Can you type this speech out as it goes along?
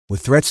With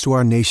threats to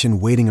our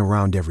nation waiting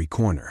around every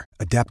corner,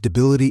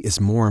 adaptability is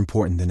more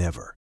important than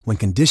ever. When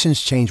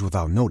conditions change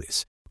without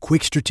notice,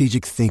 quick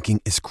strategic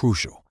thinking is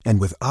crucial.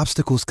 And with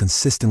obstacles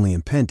consistently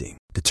impending,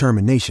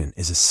 determination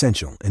is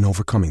essential in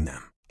overcoming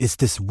them. It's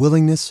this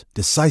willingness,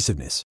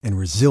 decisiveness, and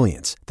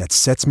resilience that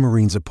sets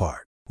Marines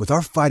apart. With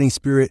our fighting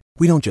spirit,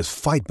 we don't just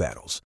fight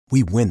battles,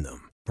 we win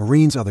them.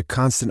 Marines are the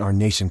constant our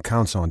nation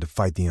counts on to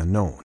fight the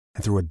unknown.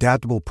 And through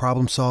adaptable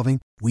problem solving,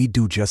 we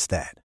do just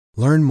that.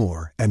 Learn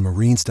more at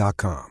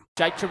marines.com.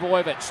 Jake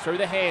Trebojevic through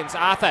the hands.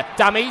 Arthur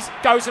dummies,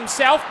 goes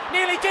himself,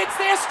 nearly gets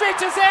there,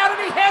 stretches out,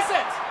 and he has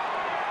it.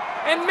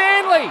 And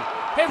Manly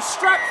have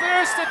struck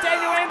first at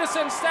Daniel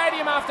Anderson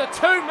Stadium after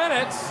 2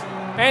 minutes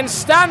and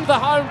stunned the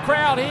home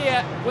crowd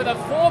here with a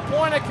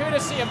 4-pointer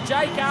courtesy of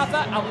Jake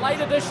Arthur, a late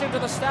addition to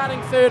the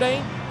starting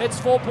 13. It's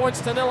 4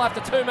 points to nil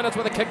after 2 minutes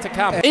with a kick to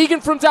come.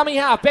 Egan from dummy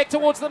half, back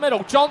towards the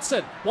middle.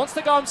 Johnson wants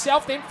to go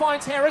himself, then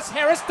finds Harris.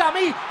 Harris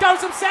dummy, goes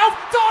himself.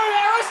 Tohu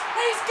Harris,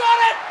 he's got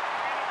it!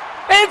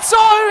 And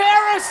Tohu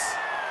Harris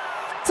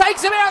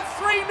takes about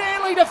 3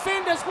 Manly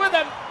defenders with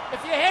him.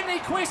 If you had any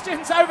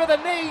questions over the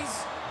knees,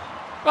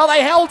 well,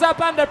 they held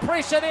up under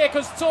pressure there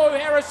because Tohu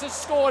Harris has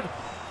scored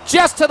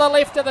just to the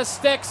left of the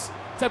sticks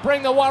to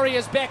bring the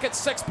Warriors back at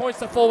 6 points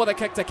to 4 with a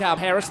kick to come.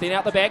 Harris then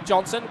out the back,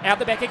 Johnson out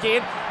the back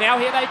again. Now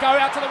here they go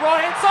out to the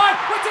right-hand side.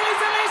 Witili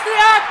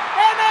Zelezniak,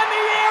 and in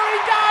the air he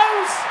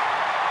goes.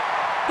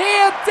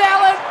 Here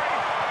Dallin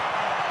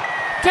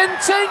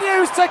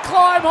continues to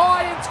climb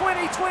high in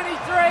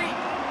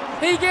 2023.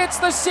 He gets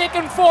the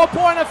second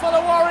 4-pointer for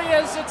the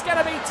Warriors. It's going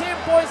to be 10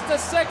 points to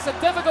 6. A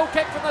difficult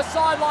kick from the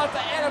sideline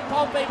for Adam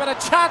Pompey, but a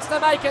chance to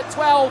make it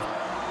 12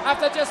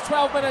 after just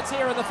 12 minutes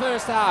here in the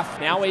first half.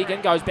 Now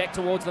Egan goes back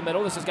towards the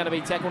middle. This is going to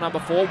be tackle number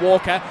 4.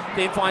 Walker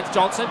then finds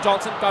Johnson.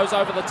 Johnson goes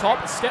over the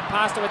top. Skip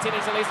pass to Witili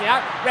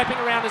Zelezniak. Wrapping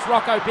around is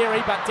Rocco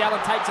Berry, but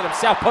Dallin takes it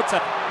himself, puts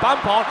a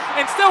bump on,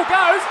 and still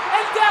goes.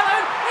 And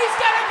Dallin, he's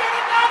going to get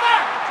another!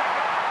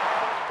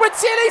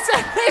 Witili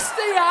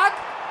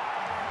Zelezniak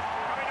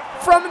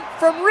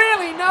from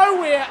really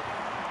nowhere,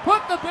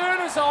 put the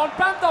burners on,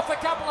 bumped off a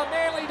couple of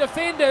Manly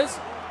defenders,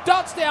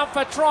 dots down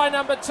for try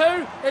number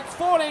 2. It's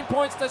 14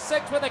 points to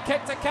 6 with a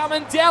kick to come,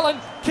 and Dallin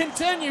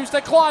continues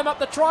to climb up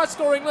the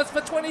try-scoring list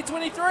for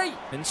 2023.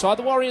 Inside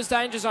the Warriors'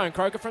 danger zone,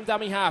 Croker from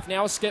dummy half.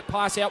 Now a skip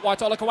pass out,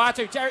 Waitola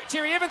Kawatu.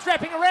 Cherry Evans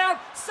wrapping around,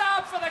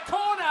 Saab for the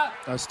corner.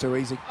 That's too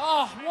easy.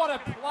 Oh, what a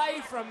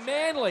play from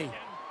Manly.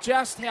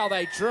 Just how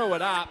they drew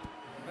it up.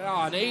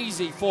 Oh, an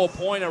easy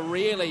 4-pointer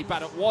really,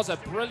 but it was a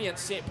brilliant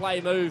set play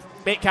move.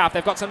 Metcalf,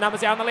 they've got some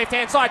numbers out on the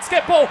left-hand side.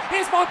 Skip ball,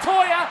 here's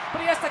Montoya, but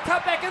he has to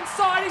cut back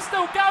inside. He's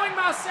still going,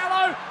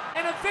 Marcelo,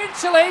 and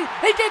eventually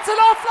he gets an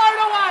offload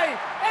away.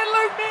 And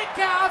Luke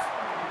Metcalf,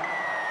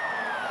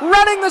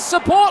 running the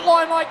support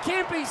line like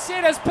Kempy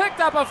said, has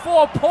picked up a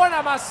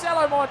 4-pointer.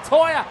 Marcelo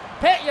Montoya,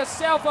 pat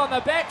yourself on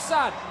the back,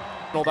 son.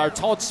 Although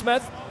Todd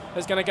Smith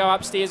is going to go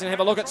upstairs and have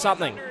a look at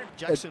something.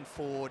 Jackson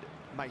Ford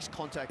makes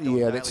contact.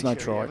 Yeah, that's no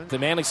try. The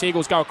Manly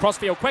Seagulls go across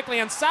field quickly,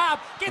 and Saab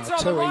gets it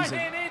on the too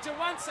right-hand edge, and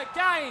once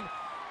again,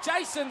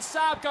 Jason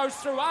Saab goes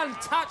through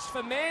untouched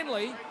for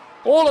Manly.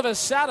 All of a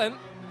sudden,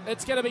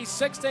 it's going to be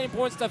 16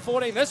 points to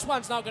 14. This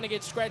one's not going to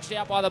get scratched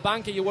out by the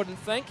bunker, you wouldn't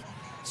think.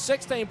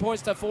 16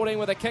 points to 14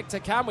 with a kick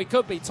to come. We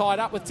could be tied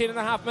up with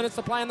 10.5 minutes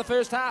to play in the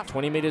first half.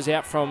 20 metres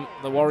out from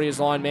the Warriors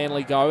line,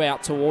 Manly go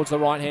out towards the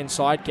right-hand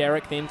side.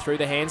 Garrick then through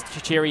the hands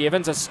to Cherry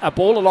Evans. A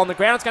ball along the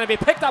ground. It's going to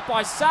be picked up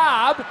by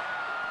Saab.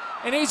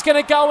 And he's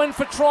going to go in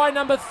for try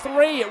number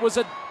 3. It was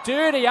a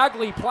dirty,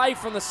 ugly play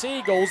from the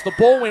Seagulls. The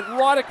ball went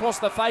right across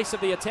the face of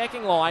the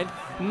attacking line.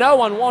 No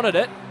one wanted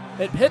it.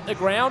 It hit the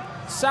ground.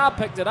 Saab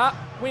picked it up,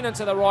 went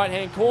into the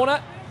right-hand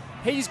corner.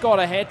 He's got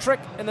a hat-trick,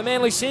 and the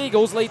Manly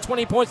Seagulls lead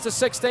 20 points to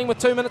 16 with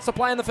 2 minutes to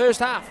play in the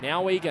first half.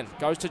 Now Egan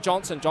goes to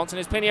Johnson. Johnson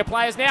has plenty of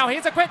players now.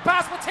 Here's a quick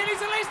pass for Witili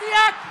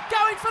Zelezniak,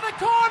 going for the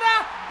corner.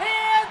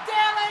 Here,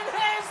 Dallin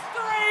has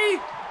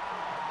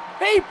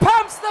 3. He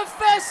pumps the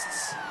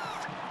fists.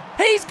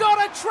 He's got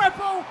a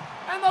triple,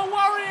 and the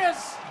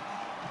Warriors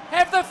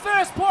have the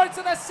first points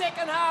of the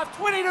second half.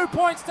 22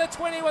 points to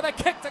 20 with a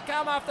kick to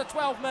come after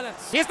 12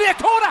 minutes. Here's their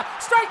corner,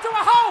 straight to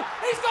a hole.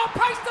 He's got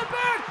pace to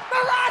burn.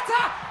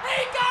 Murata,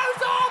 he goes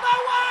all the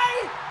way.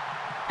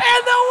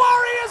 And the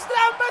Warriors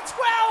number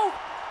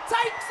 12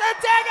 takes the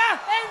dagger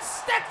and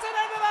sticks it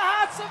into the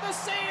hearts of the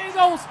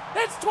Seagulls.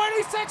 It's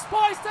 26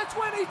 points to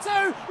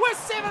 22 with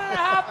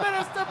 7.5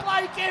 minutes to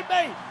play,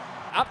 Kemby.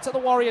 Up to the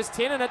Warriors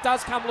 10, and it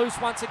does come loose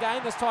once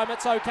again. This time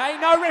it's okay.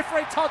 No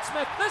referee Todd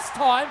Smith this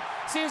time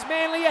says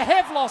Manly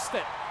have lost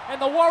it. And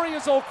the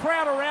Warriors all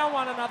crowd around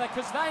one another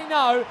because they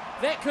know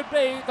that could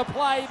be the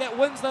play that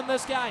wins them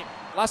this game.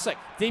 Lussick,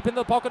 deep in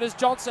the pocket is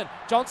Johnson.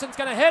 Johnson's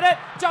going to hit it.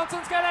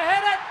 Johnson's going to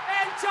hit it.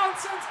 And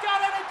Johnson's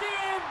got it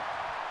again.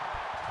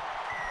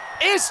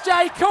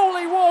 SJ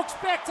Cooley walks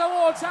back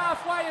towards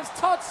halfway as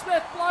Todd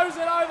Smith blows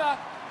it over.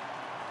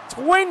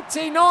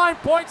 29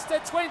 points to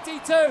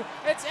 22.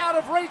 It's out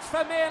of reach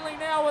for Manly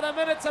now with a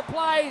minute to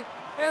play.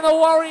 And the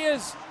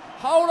Warriors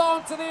hold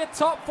on to their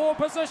top 4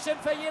 position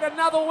for yet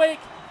another week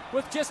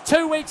with just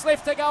 2 weeks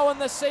left to go in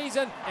the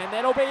season. And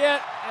that'll be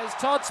it. as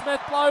Todd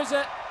Smith blows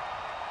it.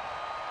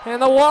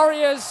 And the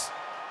Warriors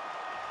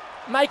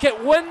make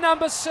it win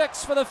number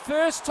 6 for the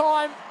first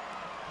time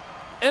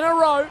in a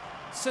row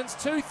since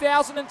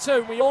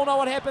 2002. We all know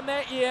what happened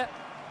that year.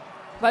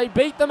 They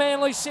beat the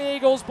Manly Sea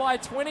Eagles by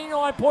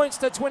 29 points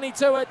to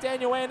 22 at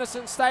Daniel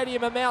Anderson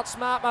Stadium in Mount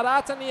Smart.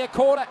 Marata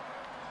Niakora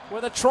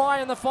with a try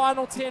in the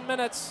final 10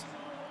 minutes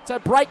to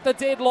break the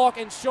deadlock,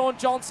 and Sean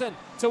Johnson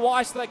to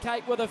ice the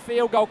cake with a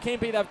field goal.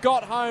 Kempe, they've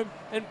got home,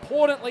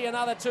 importantly,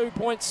 another 2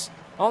 points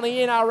on the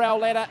NRL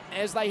ladder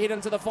as they head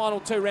into the final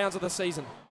 2 rounds of the season.